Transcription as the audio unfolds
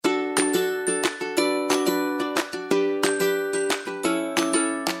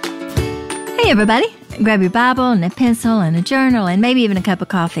Hey, everybody. Grab your Bible and a pencil and a journal and maybe even a cup of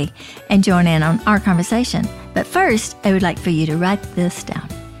coffee and join in on our conversation. But first, I would like for you to write this down.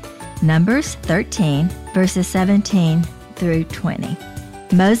 Numbers 13, verses 17 through 20.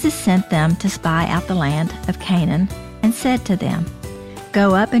 Moses sent them to spy out the land of Canaan and said to them,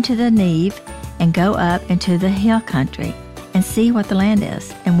 "Go up into the Negev and go up into the hill country and see what the land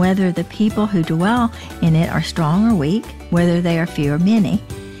is, and whether the people who dwell in it are strong or weak, whether they are few or many,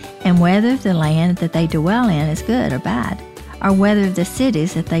 and whether the land that they dwell in is good or bad, or whether the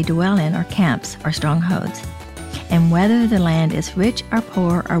cities that they dwell in are camps or strongholds, and whether the land is rich or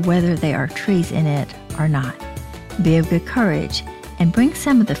poor, or whether there are trees in it or not. Be of good courage, and bring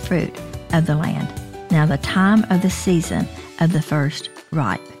some of the fruit of the land, now the time of the season of the first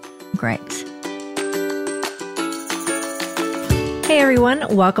ripe grapes." Hey everyone,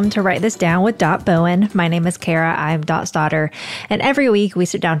 welcome to Write This Down with Dot Bowen. My name is Kara, I'm Dot's daughter, and every week we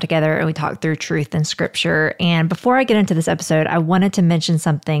sit down together and we talk through truth in scripture. And before I get into this episode, I wanted to mention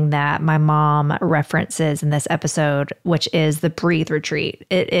something that my mom references in this episode, which is the Breathe Retreat.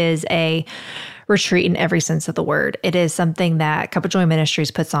 It is a retreat in every sense of the word. It is something that Couple Joy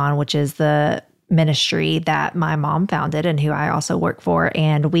Ministries puts on, which is the ministry that my mom founded and who I also work for.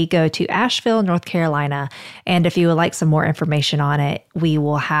 And we go to Asheville, North Carolina. And if you would like some more information on it, we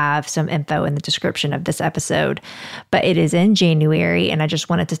will have some info in the description of this episode. But it is in January, and I just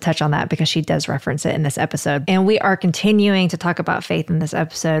wanted to touch on that because she does reference it in this episode. And we are continuing to talk about faith in this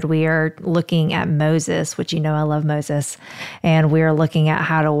episode. We are looking at Moses, which you know I love Moses. And we are looking at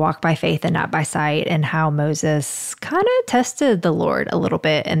how to walk by faith and not by sight, and how Moses kind of tested the Lord a little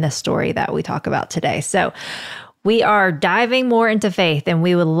bit in this story that we talk about today. So we are diving more into faith, and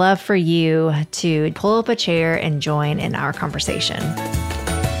we would love for you to pull up a chair and join in our conversation.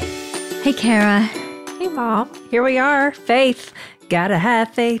 Hey, Kara. Hey, Mom. Here we are. Faith. Gotta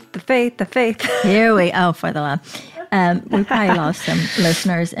have faith, the faith, the faith. Here we go, for the love. We probably lost some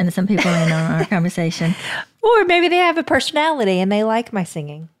listeners and some people in on our conversation. Or maybe they have a personality and they like my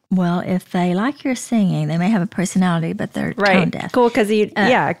singing. Well, if they like your singing, they may have a personality, but they're tone deaf. Cool, because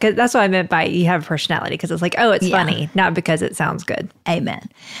because that's what I meant by you have a personality, because it's like, oh, it's funny, not because it sounds good. Amen.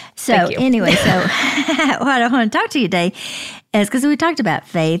 So anyway, what I want to talk to you today is because we talked about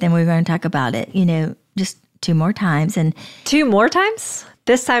faith, and we're going to talk about it, just 2 more times. And 2 more times?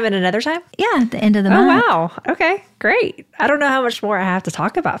 This time and another time? Yeah, at the end of the month. Oh, wow. Okay, great. I don't know how much more I have to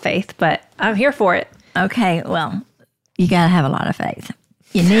talk about faith, but I'm here for it. Okay, well, you got to have a lot of faith.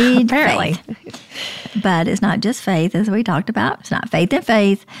 You need faith. But it's not just faith, as we talked about. It's not faith in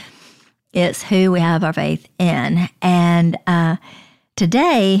faith. It's who we have our faith in. And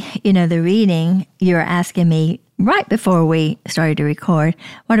today, the reading, you were asking me right before we started to record,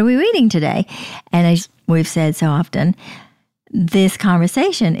 what are we reading today? And as we've said so often, this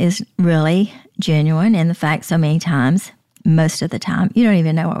conversation is really genuine in the fact so many times, most of the time, you don't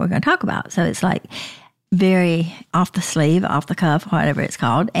even know what we're going to talk about. So it's like very off the sleeve, off the cuff, whatever it's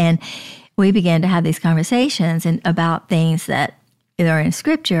called. And we began to have these conversations about things that are in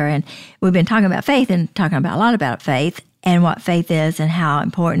Scripture. And we've been talking about faith and talking about a lot about faith and what faith is and how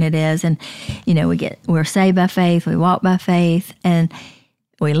important it is. And, we're saved by faith, we walk by faith, and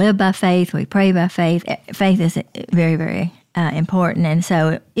we live by faith, we pray by faith. Faith is very, very important. And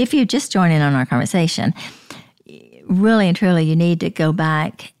so if you just join in on our conversation, really and truly, you need to go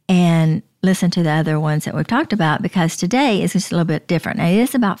back and listen to the other ones that we've talked about, because today is just a little bit different. Now, it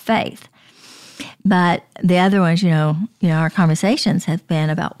is about faith, but the other ones, our conversations have been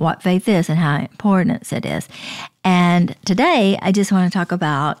about what faith is and how important it is. And today, I just want to talk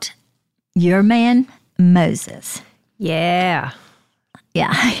about your man, Moses. Yeah.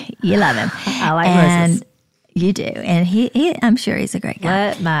 Yeah, you love him. I like Moses. You do. And he I'm sure he's a great guy.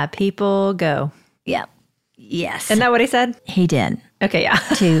 Let my people go. Yep. Yes. Isn't that what he said? He did. Okay, yeah.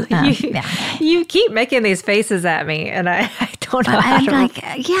 You keep making these faces at me, and I don't know how to... like,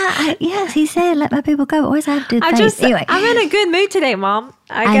 yes, he said, let my people go. But what's I have to do? Anyway. I'm in a good mood today, Mom.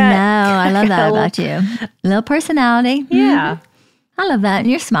 I know. I love that about you. A little personality. Yeah. I love that.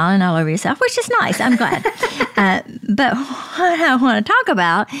 And you're smiling all over yourself, which is nice. I'm glad. But what I want to talk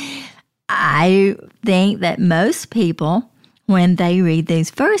about, I think that most people, when they read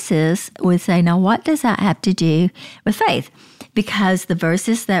these verses, would say, now, what does that have to do with faith? Because the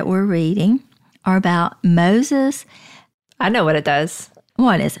verses that we're reading are about Moses. I know what it does.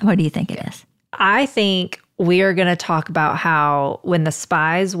 What do you think it is? I think we are going to talk about how when the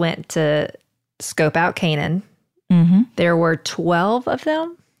spies went to scope out Canaan, there were 12 of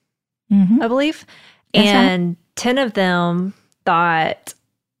them, I believe. That's and right. 10 of them thought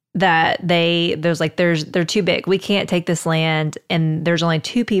that they're too big. We can't take this land. And there's only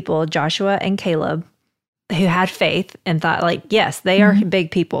two people, Joshua and Caleb, who had faith and thought like, yes, they are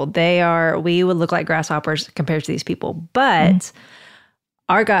big people. We would look like grasshoppers compared to these people. But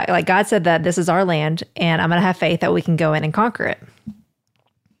our God, like God said that this is our land and I'm going to have faith that we can go in and conquer it.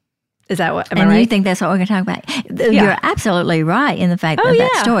 Is that what, am I right? And you think that's what we're going to talk about? You're absolutely right in the fact of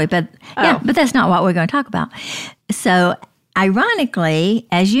that story. But but that's not what we're going to talk about. So ironically,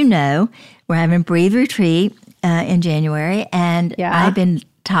 as you know, we're having Breathe Retreat in January. And I've been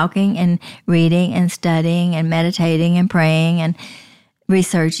talking and reading and studying and meditating and praying and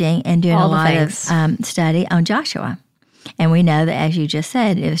researching and doing a lot of study on Joshua. And we know that, as you just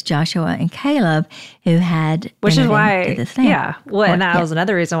said, it was Joshua and Caleb who had which is why, into this thing. And that was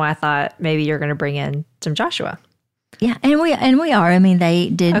another reason why I thought maybe you're going to bring in some Joshua. Yeah, and we are. I mean, they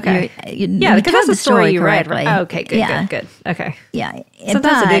did. Okay. Because that's the story you read. Right? Oh, okay, good. Okay. Yeah.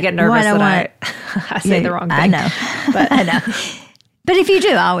 Sometimes I do get nervous that I say the wrong thing. I know. But I know. But if you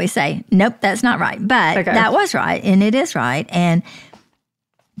do, I always say, nope, that's not right. But that was right, and it is right.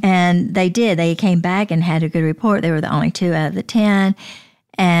 And they did. They came back and had a good report. They were the only 2 out of the 10.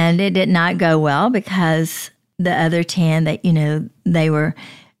 And it did not go well because the other 10, they were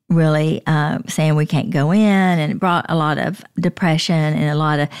really saying we can't go in. And it brought a lot of depression and a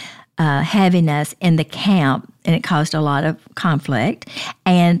lot of heaviness in the camp. And it caused a lot of conflict.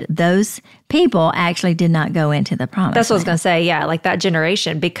 And those people actually did not go into the promised land. That's what I was going to say. Yeah, like that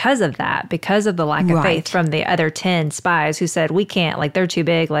generation, because of the lack of faith from the other 10 spies who said, we can't, like they're too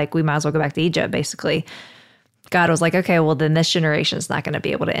big, like we might as well go back to Egypt, basically. God was like, okay, well, then this generation is not going to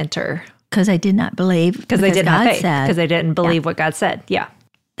be able to enter. Because they did not believe. Because they didn't have faith. Because they didn't believe what God said. Yeah.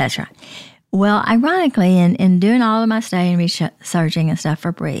 That's right. Well, ironically, in doing all of my study and researching and stuff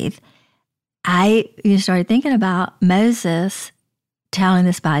for Breathe, I started thinking about Moses telling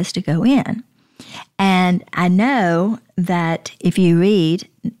the spies to go in. And I know that if you read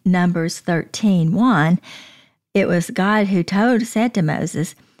Numbers 13:1, it was God who said to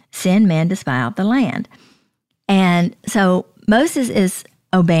Moses, send men to spy out the land. And so Moses is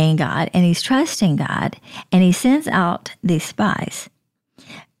obeying God and he's trusting God and he sends out these spies.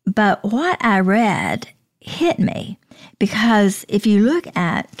 But what I read hit me because if you look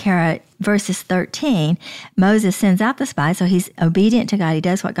at verses 13, Moses sends out the spies, so he's obedient to God. He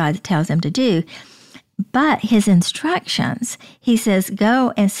does what God tells him to do. But his instructions, he says,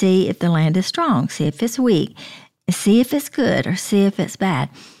 go and see if the land is strong, see if it's weak, see if it's good, or see if it's bad.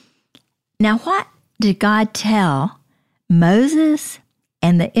 Now, what did God tell Moses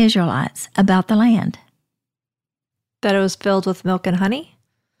and the Israelites about the land? That it was filled with milk and honey?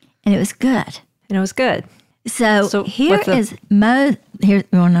 And it was good. And it was good. So here is Moses. Here,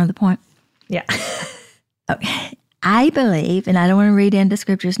 you want to know the point? Yeah. Okay. I believe, and I don't want to read into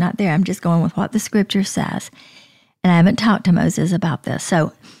scripture, it's not there. I'm just going with what the scripture says. And I haven't talked to Moses about this.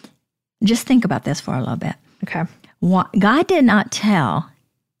 So just think about this for a little bit. Okay. God did not tell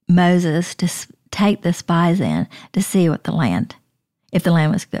Moses to take the spies in to see if the land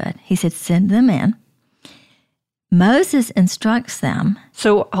was good. He said, send them in. Moses instructs them.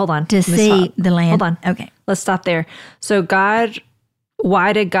 So hold on. To see the land. Hold on. Okay. Let's stop there. So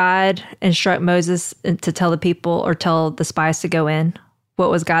why did God instruct Moses to tell the people or tell the spies to go in? What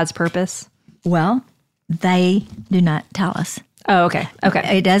was God's purpose? Well, they do not tell us. Oh, okay.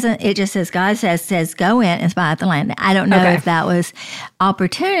 Okay. It doesn't. It just says, God says, go in and spy out the land. I don't know if that was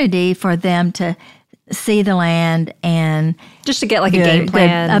opportunity for them to see the land and just to get like a game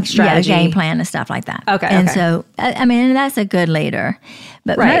plan, strategy. Yeah, a game plan and stuff like that. Okay. And so, I mean, that's a good leader.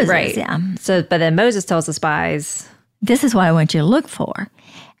 But Moses, yeah. So, but then Moses tells the spies, this is what I want you to look for.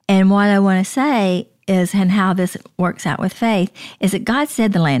 And what I want to say is, and how this works out with faith, is that God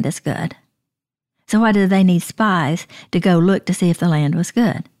said the land is good. So why do they need spies to go look to see if the land was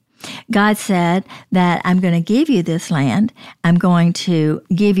good? God said that I'm going to give you this land. I'm going to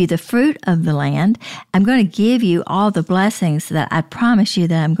give you the fruit of the land. I'm going to give you all the blessings that I promise you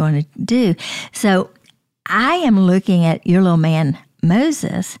that I'm going to do. So I am looking at your little man,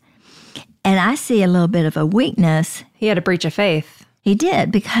 Moses, and I see a little bit of a weakness. He had a breach of faith. He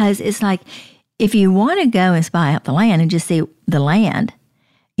did, because it's like, if you want to go and spy out the land and just see the land,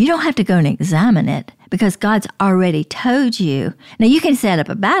 you don't have to go and examine it, because God's already told you. Now, you can set up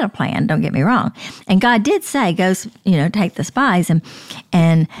a battle plan, don't get me wrong. And God did say, go, take the spies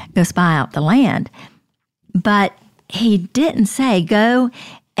and go spy out the land. But he didn't say, go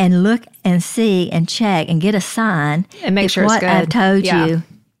and look and see and check and get a sign. And make sure what it's good. I've told you,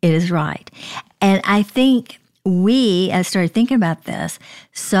 it is right. And I think I started thinking about this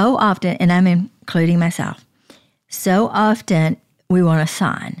so often, and I'm including myself, so often we want a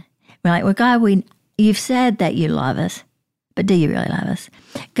sign. We're like, well, God, you've said that you love us, but do you really love us?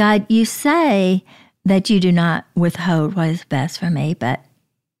 God, you say that you do not withhold what is best for me, but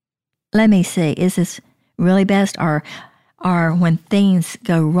let me see, is this really best? Or when things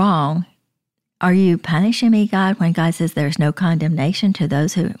go wrong, are you punishing me, God, when God says there's no condemnation to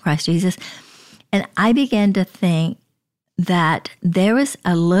those who are in Christ Jesus? And I began to think that there was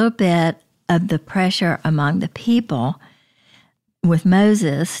a little bit of the pressure among the people with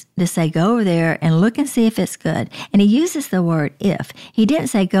Moses to say, go over there and look and see if it's good. And he uses the word if. He didn't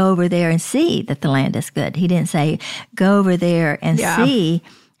say, go over there and see that the land is good. He didn't say, go over there and see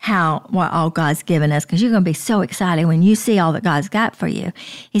what all God's given us, because you're going to be so excited when you see all that God's got for you.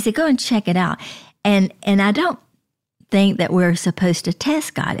 He said, go and check it out. And I don't think that we're supposed to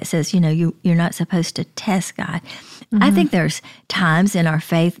test God. It says, you're not supposed to test God. I think there's times in our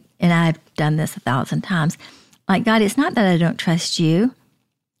faith, and I've done this 1,000 times, like, God, it's not that I don't trust you,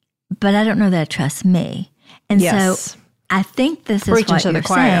 but I don't know that I trust me. And so I think this is what you're saying. Preaching to the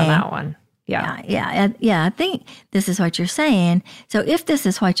choir on that one. Yeah, I think this is what you're saying. So if this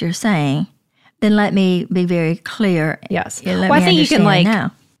is what you're saying, then let me be very clear. Yes. Well, I think you can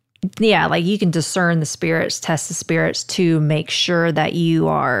now. Yeah, like you can discern the spirits, test the spirits to make sure that you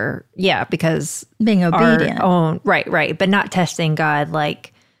are, because being obedient. Right. But not testing God,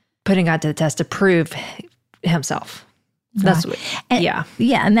 like putting God to the test to prove himself. That's what, Yeah,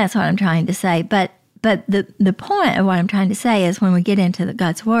 and that's what I'm trying to say. But the point of what I'm trying to say is when we get into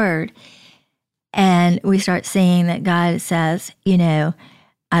God's word and we start seeing that God says,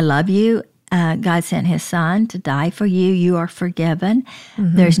 I love you. God sent his son to die for you. You are forgiven.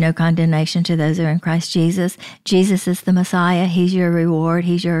 There's no condemnation to those who are in Christ Jesus. Jesus is the Messiah. He's your reward.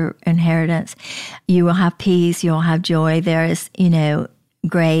 He's your inheritance. You will have peace. You'll have joy. There is,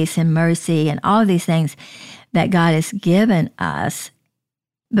 grace and mercy and all of these things that God has given us.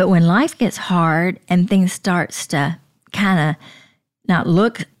 But when life gets hard and things starts to kind of not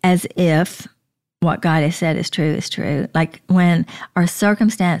look as if what God has said is true, like when our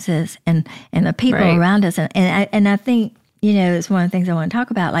circumstances and the people around us, and I think, it's one of the things I want to talk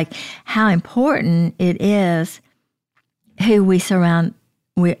about, like how important it is who we surround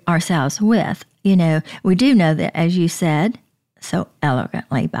ourselves with. We do know that, as you said, so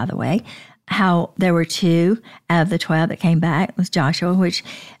eloquently, by the way, how there were 2 out of the 12 that came back. It was Joshua, which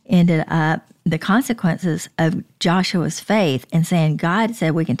ended up the consequences of Joshua's faith and saying, God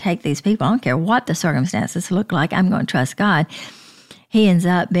said we can take these people. I don't care what the circumstances look like. I'm going to trust God. He ends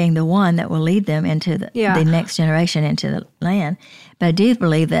up being the one that will lead them into the next generation into the land. But I do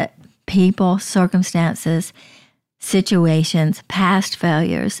believe that people, circumstances, situations, past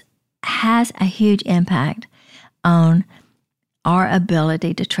failures has a huge impact on our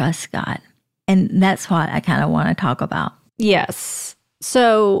ability to trust God. And that's what I kind of want to talk about. Yes.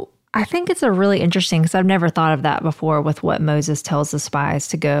 So I think it's a really interesting, because I've never thought of that before with what Moses tells the spies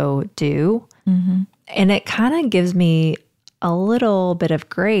to go do. And it kind of gives me a little bit of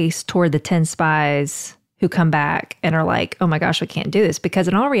grace toward the 10 spies who come back and are like, oh my gosh, we can't do this. Because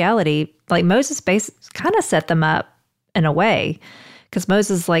in all reality, like Moses kind of set them up in a way. Because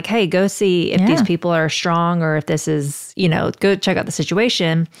Moses is like, hey, go see if these people are strong, or if this is, go check out the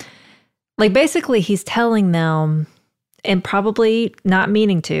situation. Like basically he's telling them, and probably not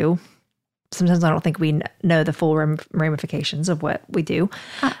meaning to. Sometimes I don't think we know the full ramifications of what we do.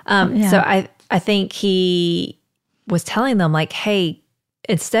 So I think he was telling them like, hey,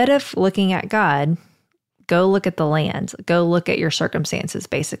 instead of looking at God, go look at the land, go look at your circumstances,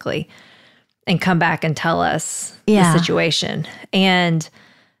 basically, and come back and tell us the situation. And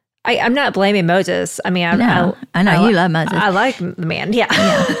I'm not blaming Moses. I mean, I know you love Moses. I like the man. Yeah.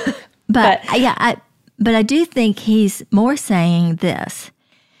 But I do think he's more saying this.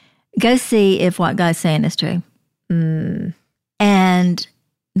 Go see if what God's saying is true. And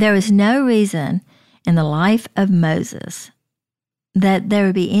there was no reason in the life of Moses that there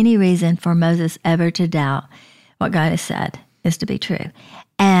would be any reason for Moses ever to doubt what God has said is to be true.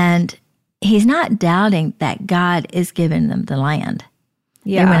 And he's not doubting that God is giving them the land.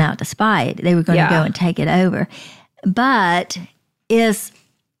 They went out to spy it. They were going to go and take it over. But is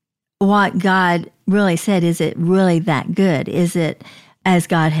what God really said, is it really that good? Is it as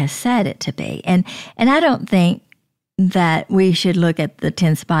God has said it to be? And I don't think that we should look at the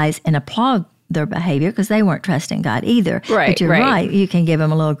 10 spies and applaud their behavior, because they weren't trusting God either. But you're right. You can give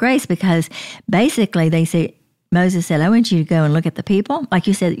them a little grace, because basically they say, Moses said, I want you to go and look at the people. Like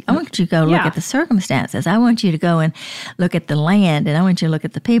you said, I want you to go look at the circumstances. I want you to go and look at the land, and I want you to look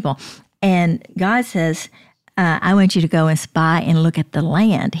at the people. And God says, I want you to go and spy and look at the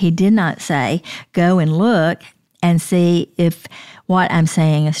land. He did not say, go and look and see if what I'm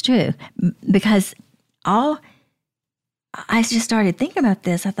saying is true. Because I just started thinking about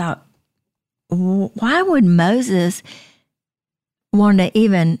this. I thought, why would Moses want to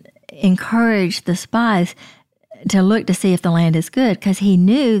even encourage the spies to look to see if the land is good? Because he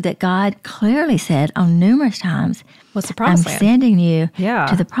knew that God clearly said on numerous times, what's the promised land? I'm sending you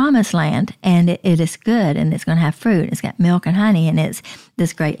to the promised land, and it is good, and it's going to have fruit. It's got milk and honey, and it's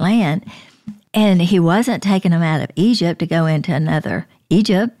this great land. And he wasn't taking them out of Egypt to go into another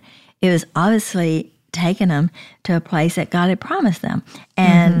Egypt. It was obviously taking them to a place that God had promised them.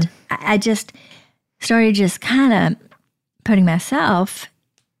 And I just started just kind of putting myself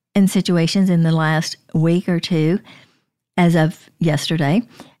in situations in the last week or two, as of yesterday,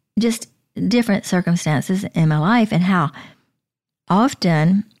 just different circumstances in my life, and how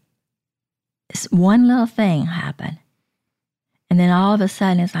often one little thing happened. And then all of a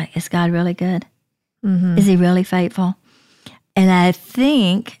sudden, it's like, is God really good? Is he really faithful? And I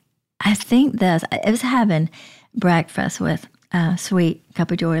think this, I was having breakfast with a sweet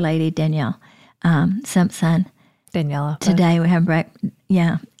Cup of Joy lady, Danielle Simpson. Daniela. Today we have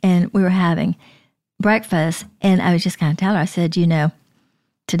and we were having breakfast, and I was just kind of telling her, I said,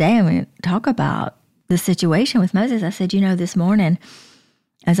 today I'm going to talk about the situation with Moses. I said, this morning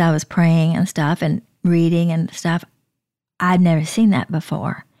as I was praying and stuff and reading and stuff, I'd never seen that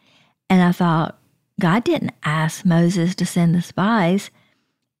before. And I thought, God didn't ask Moses to send the spies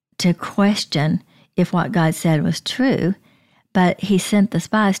to question if what God said was true, but he sent the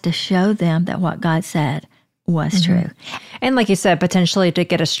spies to show them that what God said was true. And like you said, potentially to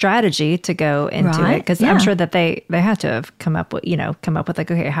get a strategy to go into it, because I'm sure that they had to have come up with like,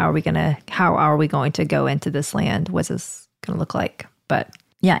 okay, how are we going to go into this land? What's this going to look like? But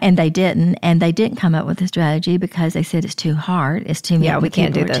yeah, and they didn't come up with a strategy because they said it's too hard. It's too many. Yeah, we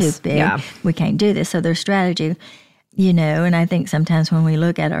can't do this. Too big. Yeah, we can't do this. So their strategy, and I think sometimes when we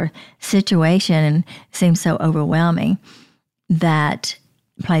look at our situation and it seems so overwhelming, that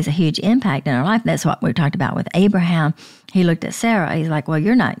plays a huge impact in our life. That's what we talked about with Abraham. He looked at Sarah. He's like, well,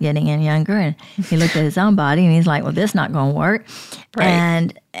 you're not getting any younger. And he looked at his own body and he's like, well, this is not going to work.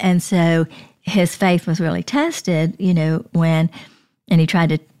 Right. And so his faith was really tested, and he tried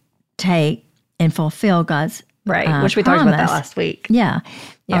to take and fulfill God's which we talked about that last week. Yeah,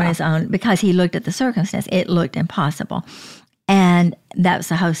 on his own, because he looked at the circumstance. It looked impossible. And that was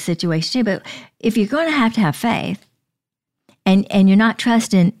the whole situation too. But if you're going to have faith, and you're not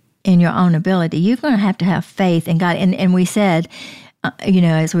trusting in your own ability, you're going to have faith in God. And we said,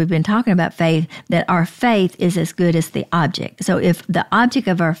 as we've been talking about faith, that our faith is as good as the object. So if the object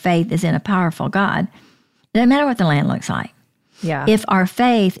of our faith is in a powerful God, it doesn't matter what the land looks like. Yeah. If our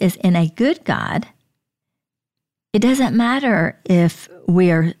faith is in a good God, it doesn't matter if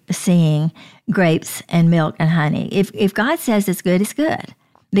we're seeing grapes and milk and honey. If God says it's good, it's good.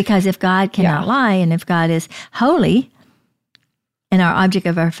 Because if God cannot lie, and if God is holy, and our object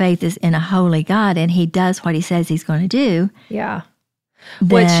of our faith is in a holy God, and he does what he says he's going to do. Yeah.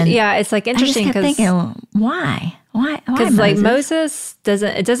 Which, it's like interesting because thinking, why? Because like Moses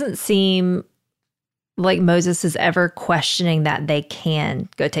doesn't seem like Moses is ever questioning that they can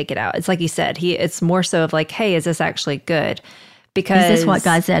go take it out. It's like you said, it's more so of like, hey, is this actually good? Because is this what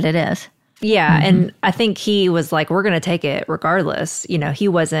God said it is? Yeah. And I think he was like, we're going to take it regardless. He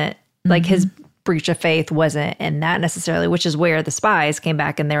wasn't like his breach of faith wasn't in that necessarily, which is where the spies came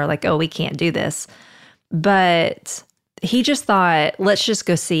back and they were like, oh, we can't do this. But he just thought, let's just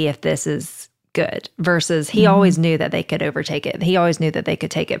go see if this is good, versus he always knew that they could overtake it. He always knew that they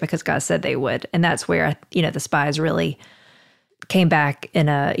could take it because God said they would. And that's where, the spies really came back in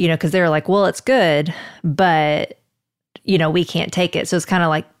because they were like, well, it's good, but, we can't take it. So it's kind of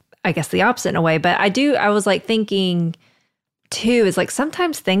like, I guess the opposite in a way. But I was like thinking too, is like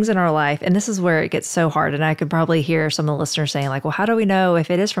sometimes things in our life, and this is where it gets so hard. And I could probably hear some of the listeners saying like, well, how do we know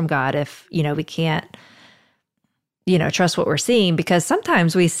if it is from God if, we can't, trust what we're seeing? Because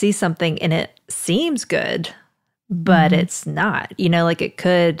sometimes we see something and it seems good, but it's not, like it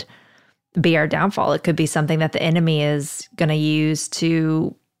could be our downfall. It could be something that the enemy is going to use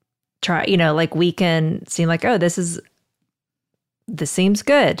to try, like we can seem like, oh, this seems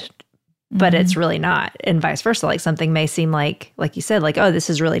good, but it's really not. And vice versa. Like something may seem like you said, like, oh, this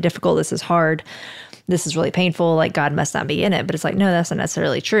is really difficult. This is hard. This is really painful. Like God must not be in it. But it's like, no, that's not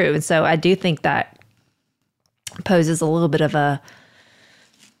necessarily true. And so I do think that poses a little bit of and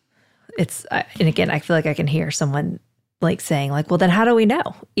again, I feel like I can hear someone like saying like, well, then how do we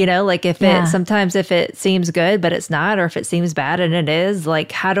know? Like sometimes if it seems good, but it's not, or if it seems bad and it is,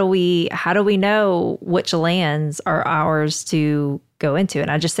 like, how do we know which lands are ours to go into?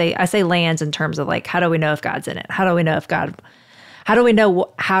 And I say lands in terms of like, how do we know if God's in it? How do we know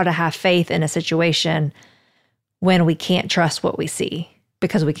how to have faith in a situation when we can't trust what we see?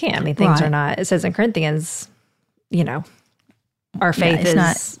 Because we can't. I mean, things are not, it says in Corinthians, our faith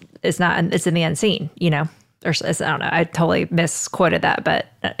it's in the unseen, Or I don't know. I totally misquoted that, but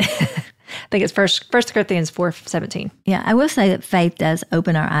I think it's First Corinthians 4:17. Yeah, I will say that faith does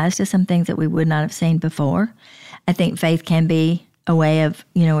open our eyes to some things that we would not have seen before. I think faith can be a way of,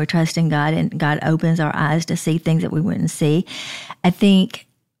 we're trusting God and God opens our eyes to see things that we wouldn't see. I think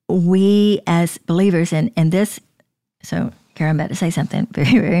we as believers in this, so Kara, I'm about to say something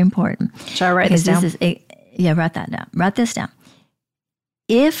very, very important. Shall I write this down? Write that down. Write this down.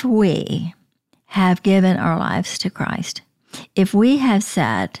 If we have given our lives to Christ, if we have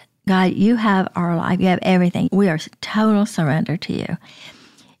said, God, you have our life, you have everything, we are total surrender to you.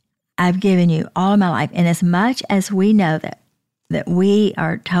 I've given you all of my life. And as much as we know that we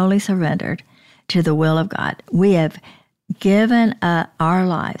are totally surrendered to the will of God, we have given our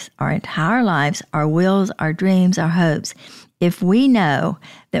lives, our entire lives, our wills, our dreams, our hopes. If we know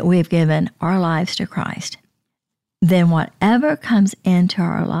that we've given our lives to Christ, then whatever comes into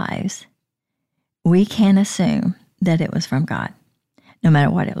our lives, we can assume that it was from God, no matter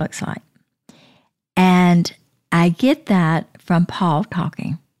what it looks like. And I get that from Paul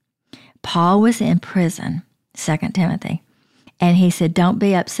talking. Paul was in prison, 2 Timothy, and he said, don't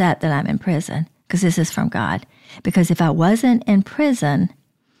be upset that I'm in prison, because this is from God. Because if I wasn't in prison,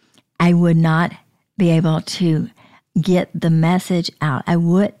 I would not be able to get the message out.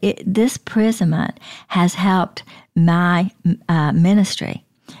 This imprisonment has helped my ministry,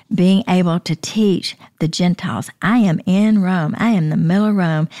 being able to teach the Gentiles. I am in Rome. I am in the middle of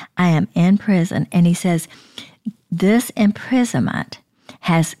Rome. I am in prison. And he says, this imprisonment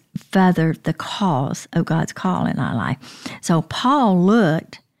has furthered the cause of God's call in our life. So Paul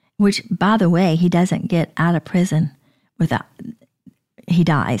looked, which, by the way, he doesn't get out of prison he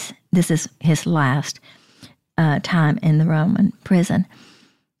dies. This is his last time in the Roman prison.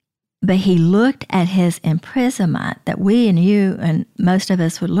 But he looked at his imprisonment that we and you and most of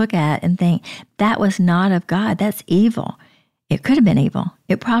us would look at and think, that was not of God. That's evil. It could have been evil.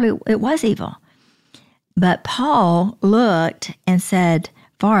 It was evil. But Paul looked and said,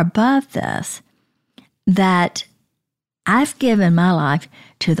 far above this, that I've given my life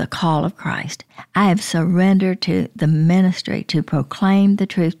to the call of Christ. I have surrendered to the ministry to proclaim the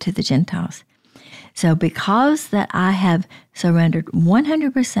truth to the Gentiles. So because that I have surrendered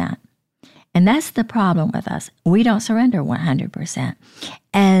 100%, and that's the problem with us. We don't surrender 100%.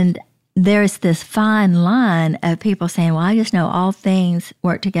 And there's this fine line of people saying, well, I just know all things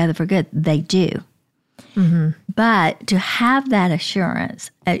work together for good. They do. Mm-hmm. But to have that assurance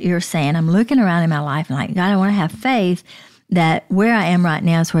that you're saying, I'm looking around in my life and like, God, I want to have faith that where I am right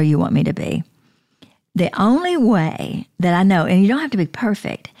now is where you want me to be. The only way that I know, and you don't have to be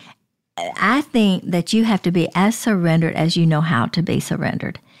perfect, I think that you have to be as surrendered as you know how to be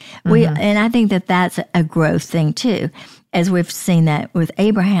surrendered. Mm-hmm. And I think that that's a growth thing too, as we've seen that with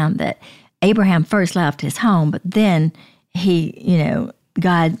Abraham, that Abraham first left his home, but then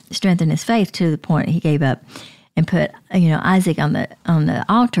God strengthened his faith to the point he gave up and put, Isaac on the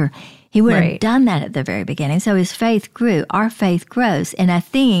altar. He wouldn't have done that at the very beginning. So his faith grew. Our faith grows. And I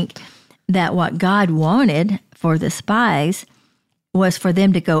think that what God wanted for the spies was for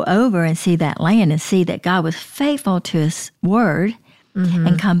them to go over and see that land and see that God was faithful to his word, mm-hmm.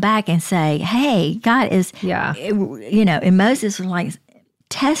 and come back and say, hey, God is, and Moses was like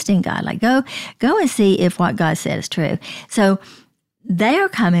testing God, like go and see if what God said is true. So they're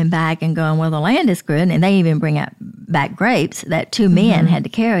coming back and going, well, the land is good. And they even bring back grapes that two men mm-hmm. had to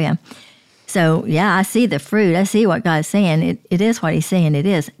carry them. So, yeah, I see the fruit. I see what God's saying. It is what he's saying it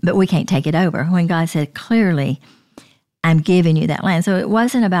is, but we can't take it over. When God said, clearly, I'm giving you that land. So it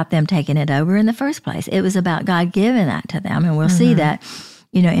wasn't about them taking it over in the first place. It was about God giving that to them. And we'll mm-hmm. see that,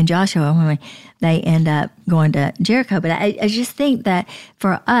 in Joshua when they end up going to Jericho. But I just think that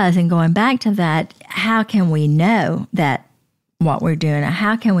for us, and going back to that, how can we know that what we're doing?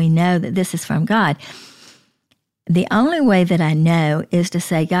 How can we know that this is from God? The only way that I know is to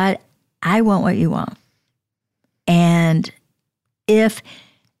say, God, I want what you want. And if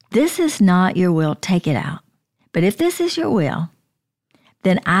this is not your will, take it out. But if this is your will,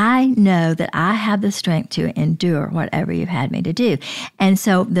 then I know that I have the strength to endure whatever you've had me to do. And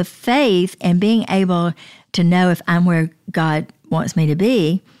so the faith and being able to know if I'm where God wants me to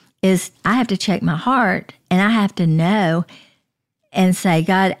be is I have to check my heart, and I have to know and say,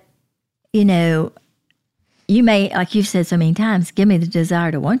 God, you know, you may, like you've said so many times, give me the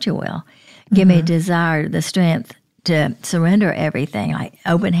desire to want your will. Give me a desire, the strength to surrender everything, like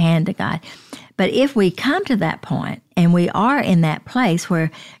open hand to God. But if we come to that point and we are in that place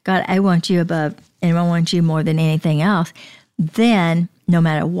where, God, I want you above and I want you more than anything else, then no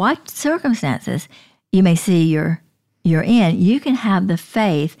matter what circumstances you may see you're in, you can have the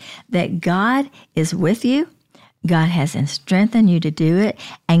faith that God is with you, God has strengthened you to do it,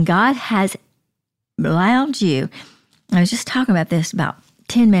 and God has allowed you. I was just talking about this about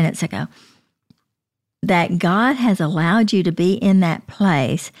 10 minutes ago, that God has allowed you to be in that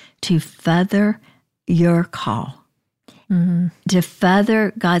place to further your call, to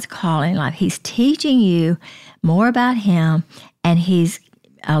further God's calling life. He's teaching you more about Him, and He's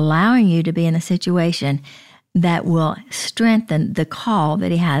allowing you to be in a situation that will strengthen the call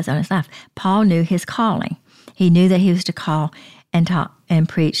that He has on His life. Paul knew his calling. He knew that he was to call and talk and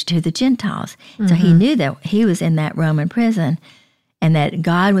preach to the Gentiles. So he knew that he was in that Roman prison and that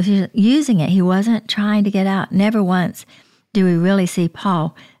God was using it. He wasn't trying to get out. Never once do we really see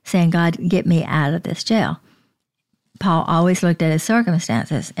Paul saying, God, get me out of this jail. Paul always looked at his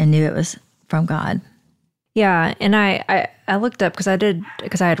circumstances and knew it was from God. Yeah, and I looked up because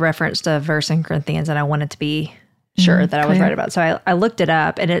I had referenced a verse in Corinthians and I wanted to be sure that I was right about. So I looked it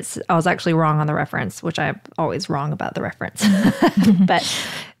up, and I was actually wrong on the reference, which I'm always wrong about the reference.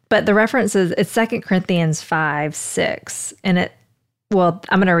 but the reference is, it's 2 Corinthians 5:6, and I'm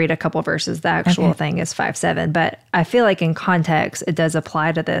going to read a couple verses. The actual thing is 5:7, but I feel like in context it does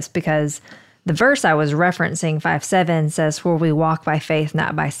apply to this, because the verse I was referencing, 5:7, says, "For we walk by faith,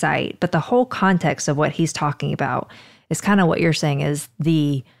 not by sight." But the whole context of what he's talking about is kind of what you're saying, is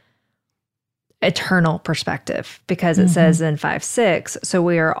the eternal perspective, because it says in 5:6, "So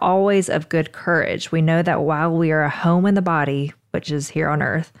we are always of good courage. We know that while we are home in the body, which is here on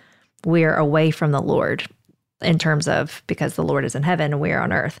earth, we are away from the Lord," in terms of, because the Lord is in heaven and we are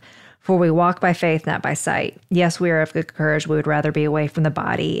on earth. "For we walk by faith, not by sight. Yes, we are of good courage. We would rather be away from the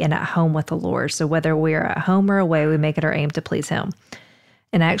body and at home with the Lord. So whether we are at home or away, we make it our aim to please Him."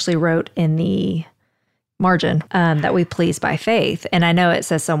 And I actually wrote in the margin that we please by faith. And I know it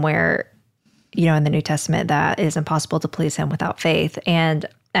says somewhere, in the New Testament, that it is impossible to please Him without faith. And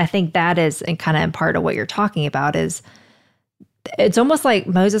I think that is, and kind of in part of what you're talking about, is it's almost like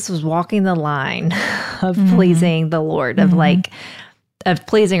Moses was walking the line of pleasing the Lord, of of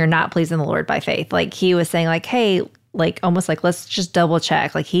pleasing or not pleasing the Lord by faith. Like he was saying, like, hey, like almost like, let's just double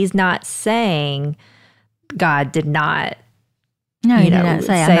check. Like he's not saying God did not, he did not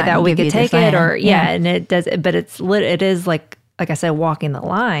say that we could take it, or and it does, but it is like I said, walking the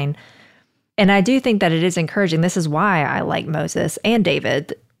line. And I do think that it is encouraging. This is why I like Moses and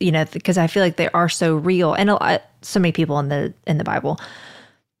David, because I feel like they are so real, and so many people in the Bible,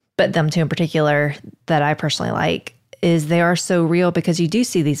 but them two in particular that I personally like, is they are so real, because you do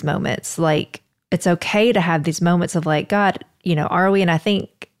see these moments. Like it's okay to have these moments of like, God, are we? And I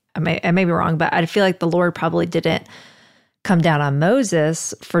think I may be wrong, but I feel like the Lord probably didn't come down on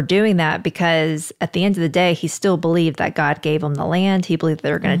Moses for doing that, because at the end of the day, he still believed that God gave him the land. He believed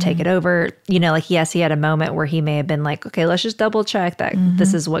they were going to take it over. Like, yes, he had a moment where he may have been like, okay, let's just double check that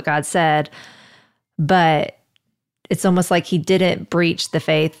this is what God said. But it's almost like he didn't breach the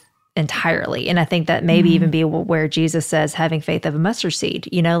faith entirely. And I think that maybe even be where Jesus says having faith of a mustard seed,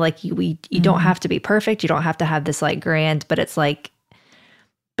 like you don't have to be perfect. You don't have to have this like grand, but it's like,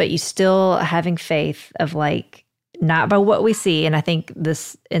 but you still having faith of like, not by what we see. And I think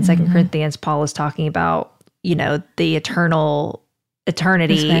this in 2 Corinthians, Paul is talking about, the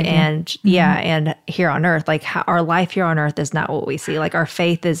eternity and and here on earth, like our life here on earth is not what we see. Like our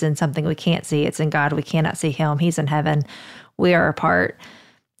faith is in something we can't see. It's in God. We cannot see Him. He's in heaven. We are apart,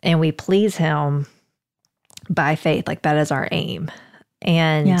 and we please Him by faith. Like that is our aim.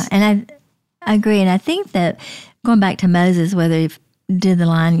 And and I agree. And I think that going back to Moses, whether he did the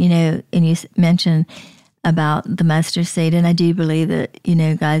line, and you mentioned about the mustard seed, and I do believe that,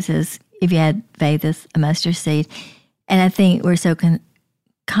 God says, if you had faith as a mustard seed. And I think we're so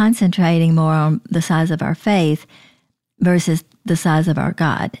concentrating more on the size of our faith versus the size of our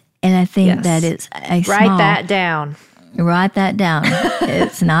God. And I think that it's Write that down.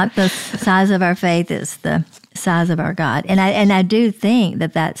 It's not the size of our faith, it's the size of our God. And I do think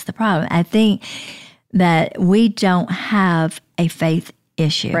that that's the problem. I think that we don't have a faith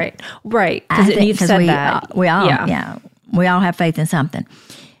issue. Right. Because you've said that. We all have faith in something.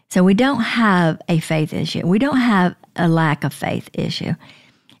 So we don't have a faith issue. We don't have a lack of faith issue.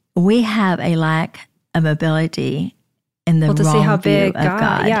 We have a lack of ability in the to wrong see how view big of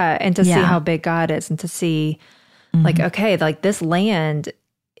God. Yeah, and to see how big God is, and to see like, okay, like this land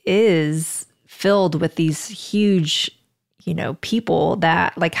is filled with these huge, people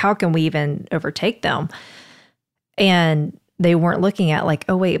that like, how can we even overtake them? And they weren't looking at like,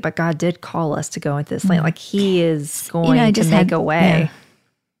 oh wait, but God did call us to go into this land. Like he is going to make a way. Yeah.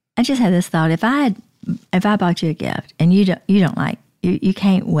 I just had this thought: if I bought you a gift and you don't like, you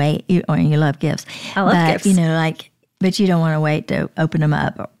can't wait, you love gifts. I love gifts. But you don't want to wait to open them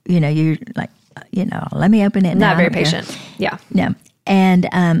up. Or, you're like, let me open it now. Not very patient. Yeah. No. And,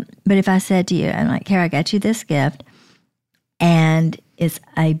 but if I said to you, I'm like, Kara, I got you this gift and it's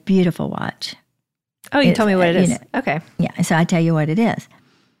a beautiful watch. Oh, you tell me what it is. Okay. Yeah. So I tell you what it is.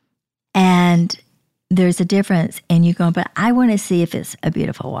 And there's a difference in you going, but I want to see if it's a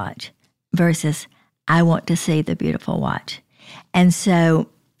beautiful watch versus I want to see the beautiful watch. And so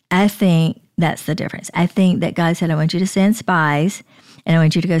I think that's the difference. I think that God said, I want you to send spies and I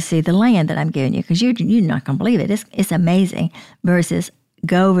want you to go see the land that I'm giving you because you're not going to believe it. It's amazing. Versus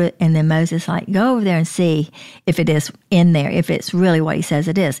go over, and then Moses go over there and see if it is in there, if it's really what he says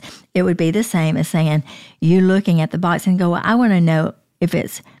it is. It would be the same as saying you looking at the box and go, well, I want to know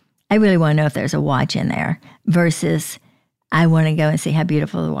I really want to know if there's a watch in there versus I want to go and see how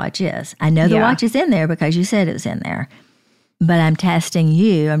beautiful the watch is. I know the watch is in there because you said it was in there. But I'm testing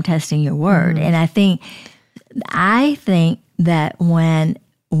you. I'm testing your word. And I think that when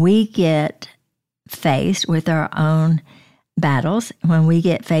we get faced with our own battles, when we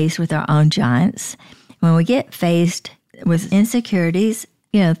get faced with our own giants, when we get faced with insecurities,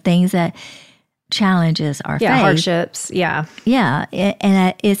 things that challenges our faith. Hardships. Yeah. Yeah.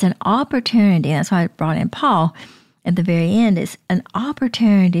 And it's an opportunity. That's why I brought in Paul at the very end. It's an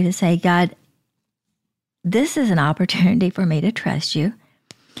opportunity to say, God, this is an opportunity for me to trust you.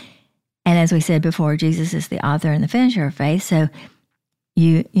 And as we said before, Jesus is the author and the finisher of faith. So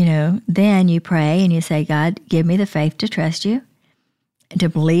then you pray and you say, God, give me the faith to trust you, to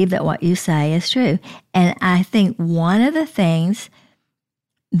believe that what you say is true. And I think one of the things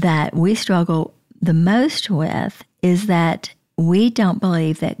that we struggle the most with is that we don't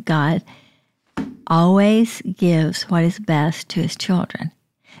believe that God always gives what is best to his children.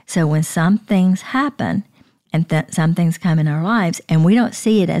 So when some things happen and some things come in our lives and we don't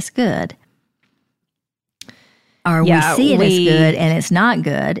see it as good, or we see it as good and it's not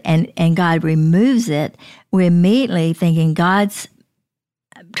good, and God removes it, we're immediately thinking God's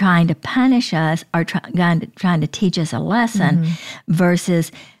trying to punish us or trying to teach us a lesson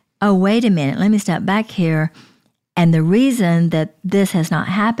versus, oh, wait a minute, let me step back here. And the reason that this has not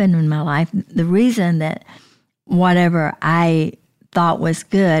happened in my life, the reason that whatever I thought was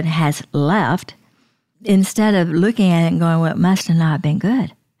good has left, instead of looking at it and going, well, it must have not been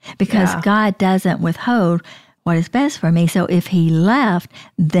good. Because God doesn't withhold what is best for me. So if he left,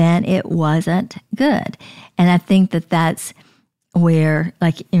 then it wasn't good. And I think that that's where,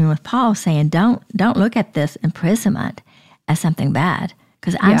 like with Paul saying, don't look at this imprisonment as something bad,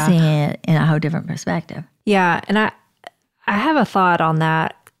 because I'm seeing it in a whole different perspective. Yeah, and I have a thought on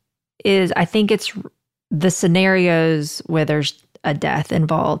that. Is I think it's the scenarios where there's a death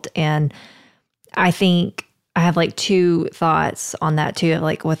involved, and I think I have like two thoughts on that too,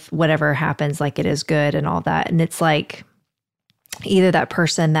 like with whatever happens, like it is good and all that. And it's like either that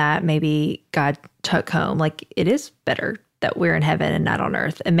person that maybe God took home, like it is better that we're in heaven and not on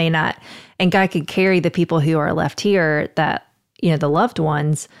earth. It may not, and God could carry the people who are left here, that, the loved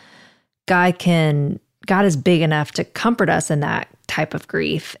ones. God is big enough to comfort us in that type of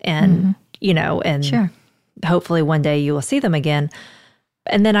grief. And, and sure, hopefully one day you will see them again.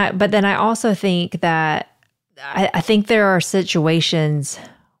 And then I also think that I think there are situations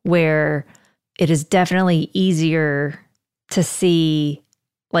where it is definitely easier to see,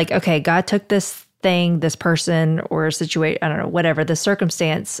 like, okay, God took this thing, this person or a situation, I don't know, whatever, the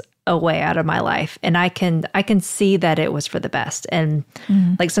circumstance away out of my life. And I can see that it was for the best. And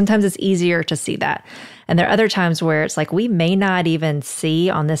like sometimes it's easier to see that. And there are other times where it's like we may not even see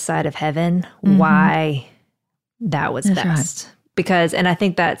on this side of heaven why that was best. Right. Because, and I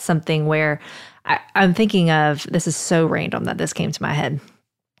think that's something where I'm thinking of, this is so random that this came to my head,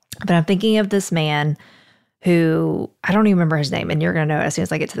 but I'm thinking of this man who, I don't even remember his name, and you're going to know it as soon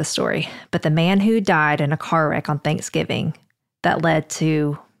as I get to the story, but the man who died in a car wreck on Thanksgiving that led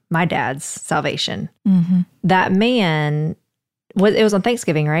to my dad's salvation. That man, it was on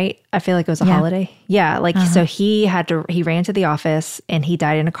Thanksgiving, right? I feel like it was a holiday. Yeah, like, so he ran to the office and he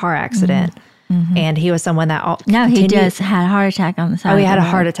died in a car accident. And he was someone that he just had a heart attack on the side. Oh, he had a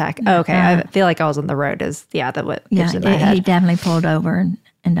heart attack. Oh, okay. I feel like I was on the road. He definitely pulled over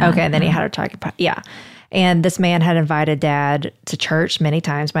and died. Okay, and then he had a heart attack. Yeah. And this man had invited Dad to church many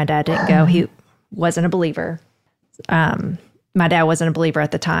times. My dad didn't go. He wasn't a believer. My dad wasn't a believer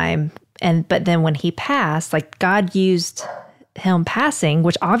at the time. But then when he passed, like God used him passing,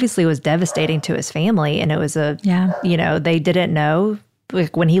 which obviously was devastating to his family. And it was they didn't know,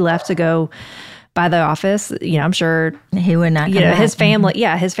 like when he left to go by the office, I'm sure he would not come back. His family,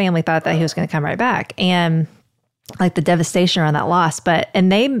 his family thought that he was going to come right back. And like the devastation around that loss,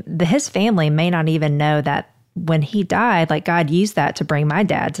 his family may not even know that when he died, like God used that to bring my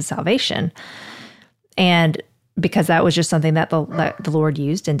dad to salvation. And because that was just something that the Lord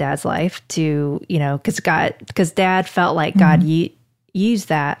used in Dad's life to, because Dad felt like God used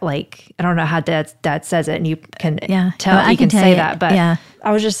that. Like, I don't know how Dad says it, and you can tell, well, you can say you, that, but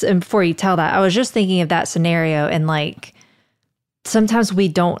I was just, and before you tell that, I was just thinking of that scenario, and like, sometimes we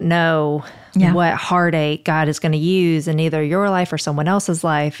don't know what heartache God is going to use in either your life or someone else's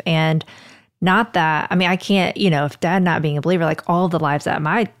life. And not that, I mean, I can't, if Dad not being a believer, like all the lives that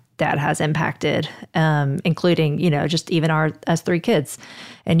my dad has impacted, including, just even us 3 kids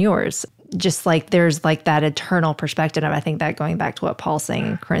and yours, just like there's like that eternal perspective of, I think that going back to what Paul's saying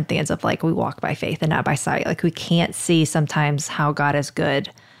in Corinthians of like, we walk by faith and not by sight. Like we can't see sometimes how God is good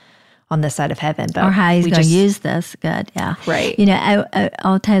on this side of heaven, but or how he's going to use this good. Yeah. Right.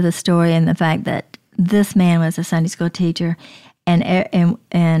 I'll tell you the story and the fact that this man was a Sunday school teacher,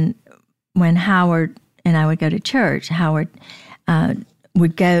 and when Howard and I would go to church, Howard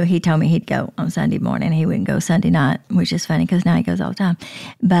would go. He told me he'd go on Sunday morning. He wouldn't go Sunday night, which is funny because now he goes all the time.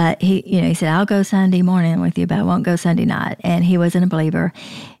 But he said, "I'll go Sunday morning with you, but I won't go Sunday night." And he wasn't a believer.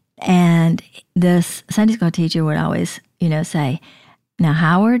 And this Sunday school teacher would always, say, "Now,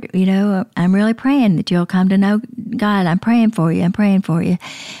 Howard, I'm really praying that you'll come to know God. I'm praying for you. I'm praying for you."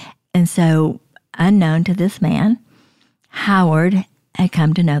 And so, unknown to this man, Howard had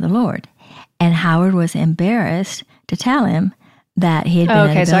come to know the Lord. And Howard was embarrassed to tell him that he had been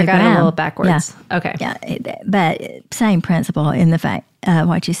okay, so I got it a little backwards. Yeah. Okay. Yeah, but same principle in the fact,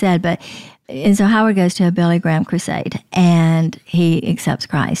 what you said. And so Howard goes to a Billy Graham crusade, and he accepts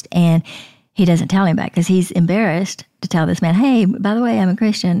Christ. And he doesn't tell him back because he's embarrassed to tell this man, "Hey, by the way, I'm a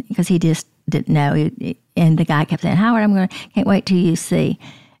Christian," because he just didn't know. And the guy kept saying, "Howard, can't wait till you see,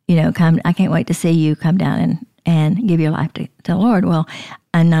 come. I can't wait to see you come down and give your life to the Lord." Well,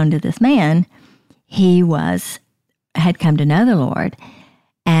 unknown to this man, he had come to know the Lord,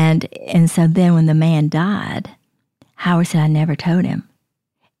 and so then when the man died, Howard said, "I never told him,"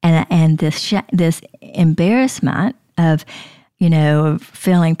 and this embarrassment of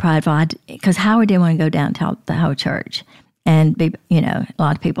feeling prideful, because Howard didn't want to go down and tell the whole church and be, a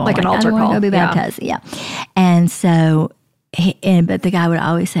lot of people like an altar call. I don't want to go be baptized. Yeah. And so, but the guy would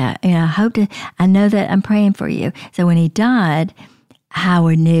always say, I know that I'm praying for you. So when he died,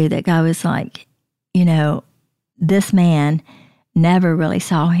 Howard knew that God was like, this man never really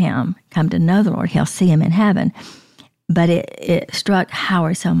saw him come to know the Lord. He'll see him in heaven. But it struck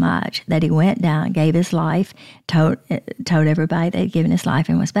Howard so much that he went down, gave his life, told everybody that he'd given his life,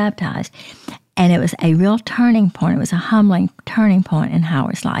 and was baptized. And it was a real turning point. It was a humbling turning point in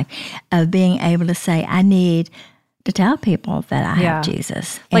Howard's life of being able to say, "I need to tell people that I have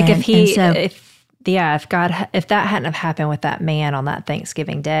Jesus." Like if that hadn't have happened with that man on that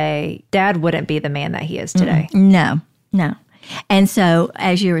Thanksgiving Day, Dad wouldn't be the man that he is today. No. And so,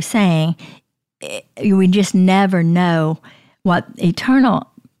 as you were saying, we just never know what eternal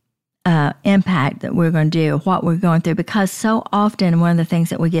impact that we're going to do, what we're going through, because so often one of the things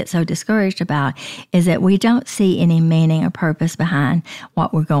that we get so discouraged about is that we don't see any meaning or purpose behind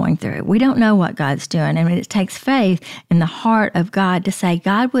what we're going through. We don't know what God's doing. I mean, it takes faith in the heart of God to say,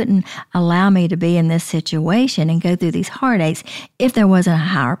 God wouldn't allow me to be in this situation and go through these heartaches if there wasn't a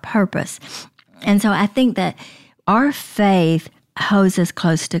higher purpose. And so I think that our faith holds us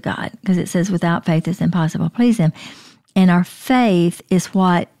close to God, because it says without faith it's impossible to please Him. And our faith is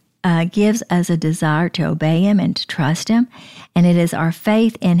what gives us a desire to obey Him and to trust Him. And it is our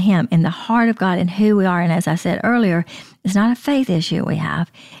faith in Him, in the heart of God and who we are. And as I said earlier, it's not a faith issue we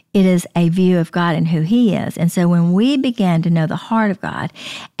have. It is a view of God and who He is. And so when we begin to know the heart of God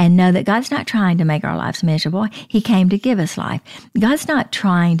and know that God's not trying to make our lives miserable, He came to give us life. God's not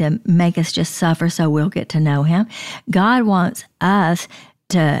trying to make us just suffer so we'll get to know Him. God wants us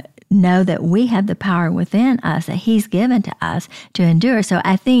to know that we have the power within us that He's given to us to endure. So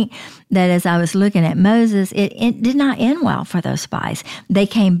I think that as I was looking at Moses, it did not end well for those spies. They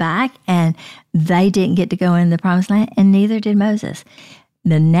came back and they didn't get to go in the promised land, and neither did Moses.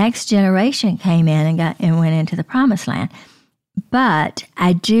 The next generation came in and went into the promised land. But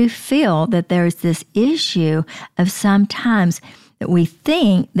I do feel that there's this issue of sometimes that we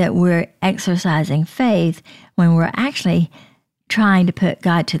think that we're exercising faith when we're actually trying to put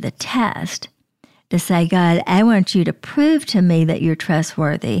God to the test, to say, God, I want you to prove to me that you're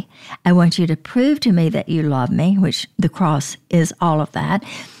trustworthy. I want you to prove to me that you love me, which the cross is all of that.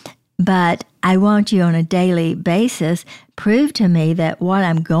 But I want you on a daily basis, prove to me that what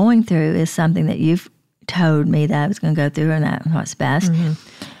I'm going through is something that you've told me that I was going to go through, and that's what's best.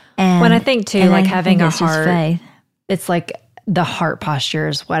 And when I think too, like having a heart, faith. It's like the heart posture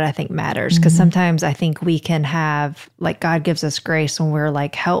is what I think matters. Because sometimes I think we can have, like, God gives us grace when we're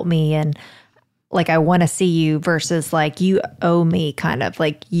like, help me, and like, I want to see you, versus like, you owe me, kind of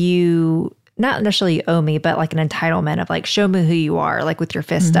like, you not necessarily owe me, but like an entitlement of like, show me who you are, like with your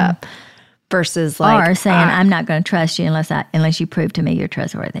fist up, versus like, or saying, I'm not going to trust you unless you prove to me you're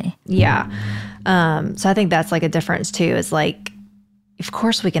trustworthy. Yeah. So I think that's like a difference too, is like, of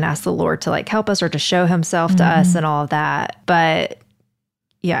course we can ask the Lord to like help us or to show himself to us and all of that. But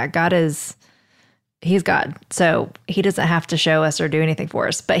yeah, he's God. So he doesn't have to show us or do anything for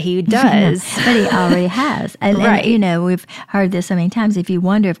us, but he does. But he already has. And, right. And, we've heard this so many times. If you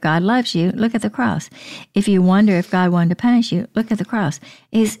wonder if God loves you, look at the cross. If you wonder if God wanted to punish you, look at the cross.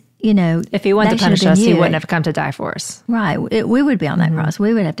 If he wanted to punish us, he wouldn't have come to die for us. Right. We would be on that cross.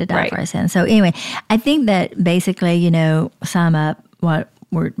 We would have to die for our sins. So anyway, I think that basically, sum up what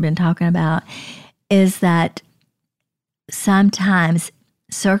we've been talking about is that sometimes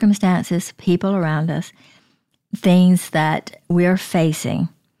circumstances, people around us, things that we're facing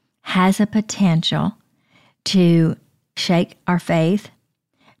has a potential to shake our faith,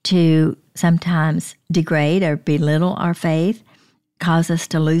 to sometimes degrade or belittle our faith, cause us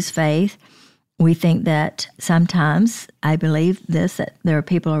to lose faith. We think that sometimes, I believe this, that there are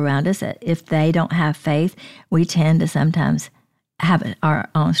people around us that if they don't have faith, we tend to sometimes have our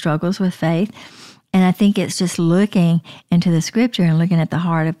own struggles with faith. And I think it's just looking into the scripture and looking at the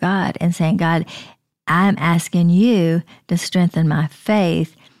heart of God and saying, God, I'm asking you to strengthen my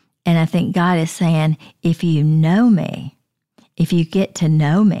faith. And I think God is saying, if you know me, if you get to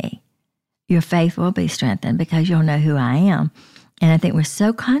know me, your faith will be strengthened because you'll know who I am. And I think we're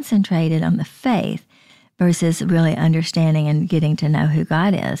so concentrated on the faith versus really understanding and getting to know who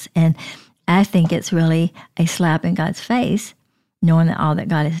God is. And I think it's really a slap in God's face, knowing that all that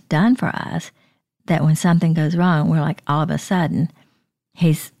God has done for us, that when something goes wrong, we're like, all of a sudden,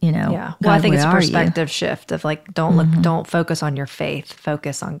 he's, Yeah. God, well, I think it's a where are perspective shift of like, don't focus on your faith,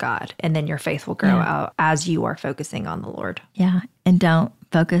 focus on God. And then your faith will grow out as you are focusing on the Lord. Yeah. And don't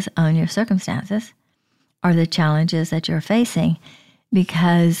focus on your circumstances or the challenges that you're facing,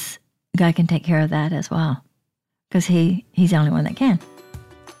 because God can take care of that as well, because he's the only one that can.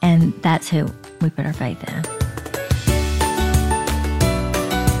 And that's who we put our faith in.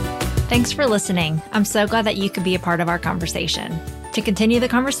 Thanks for listening. I'm so glad that you could be a part of our conversation. To continue the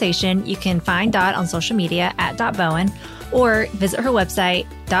conversation, you can find Dot on social media at .bowen or visit her website,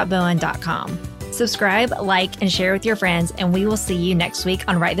 .bowen.com. Subscribe, like, and share with your friends, and we will see you next week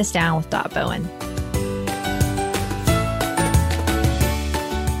on Write This Down with Bowen.